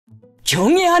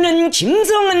경애하는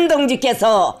김정은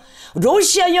동지께서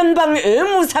러시아 연방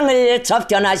의무상을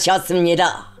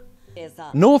접견하셨습니다.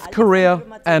 North Korea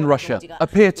and Russia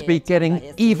appear to be getting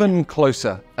even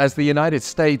closer as the United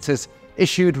States has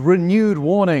issued renewed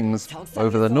warnings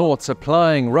over the North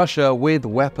supplying Russia with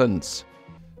weapons.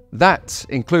 That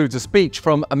includes a speech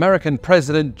from American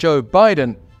President Joe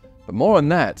Biden, but more on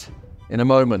that in a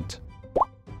moment.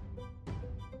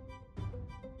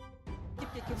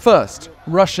 First,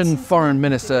 Russian Foreign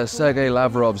Minister Sergei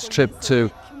Lavrov's trip to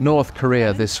North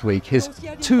Korea this week. His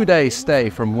two-day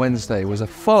stay from Wednesday was a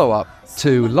follow-up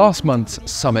to last month's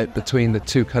summit between the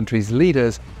two countries'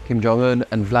 leaders, Kim Jong-un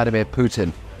and Vladimir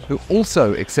Putin, who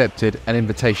also accepted an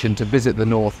invitation to visit the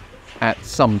North at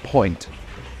some point.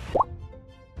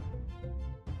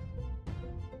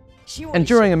 And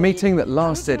during a meeting that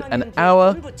lasted an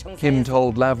hour, Kim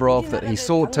told Lavrov that he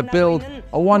sought to build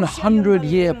a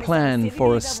 100-year plan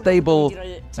for a stable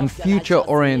and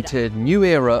future-oriented new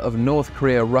era of North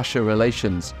Korea-Russia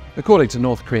relations, according to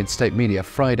North Korean state media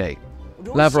Friday.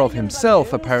 Lavrov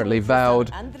himself apparently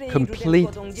vowed complete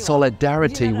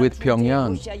solidarity with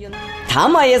Pyongyang.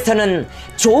 담화에서는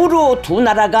조로 두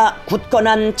나라가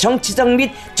굳건한 정치적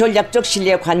및 전략적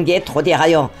신뢰 관계에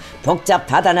토대하여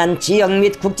복잡다단한 지역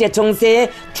및 국제 정세에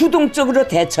주동적으로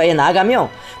대처해 나가며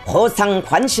고상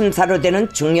관심사로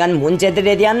되는 중요한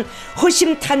문제들에 대한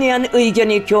허심탄회한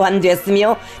의견이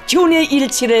교환됐으며 교내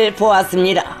일치를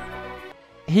보았습니다.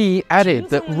 He added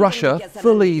that Russia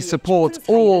fully supports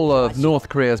all of North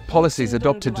Korea's policies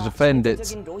adopted to defend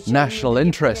its national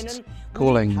interests,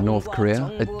 calling North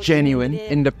Korea a genuine,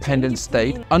 independent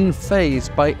state,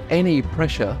 unfazed by any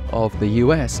pressure of the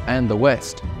US and the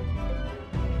West.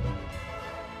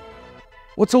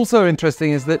 What's also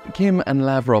interesting is that Kim and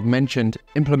Lavrov mentioned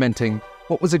implementing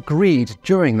what was agreed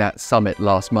during that summit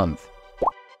last month.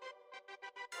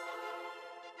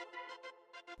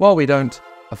 While we don't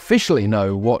officially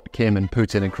know what Kim and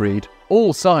Putin agreed,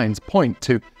 all signs point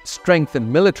to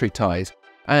strengthened military ties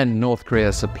and North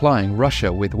Korea supplying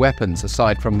Russia with weapons,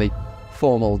 aside from the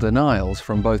formal denials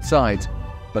from both sides.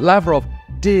 But Lavrov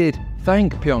did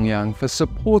thank Pyongyang for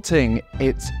supporting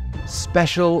its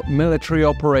special military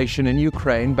operation in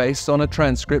Ukraine based on a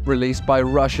transcript released by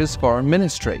Russia's foreign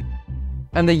ministry.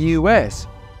 And the US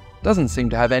doesn't seem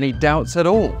to have any doubts at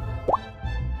all.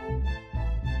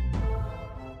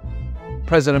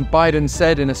 President Biden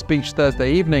said in a speech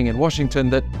Thursday evening in Washington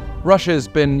that Russia's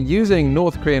been using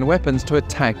North Korean weapons to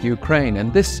attack Ukraine,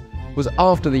 and this was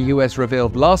after the US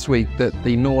revealed last week that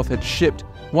the North had shipped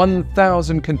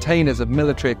 1,000 containers of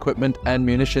military equipment and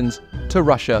munitions to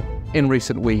Russia in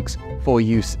recent weeks for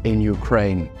use in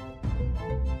Ukraine.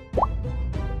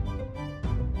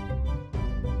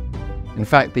 In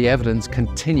fact, the evidence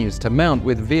continues to mount,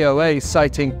 with VOA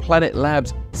citing Planet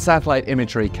Labs satellite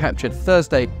imagery captured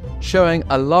Thursday showing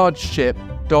a large ship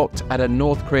docked at a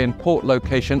North Korean port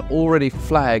location already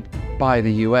flagged by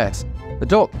the US. The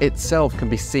dock itself can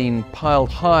be seen piled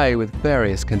high with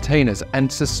various containers,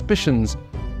 and suspicions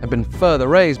have been further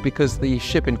raised because the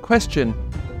ship in question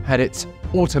had its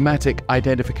automatic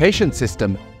identification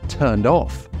system turned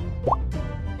off.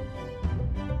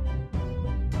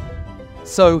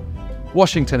 So,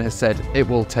 Washington has said it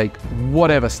will take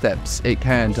whatever steps it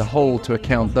can to hold to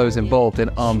account those involved in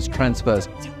arms transfers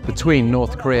between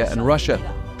North Korea and Russia.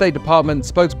 State Department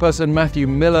spokesperson Matthew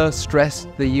Miller stressed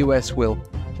the US will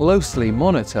closely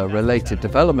monitor related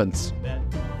developments.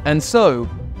 And so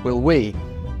will we.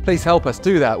 Please help us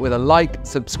do that with a like,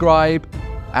 subscribe,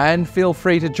 and feel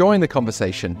free to join the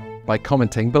conversation by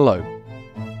commenting below.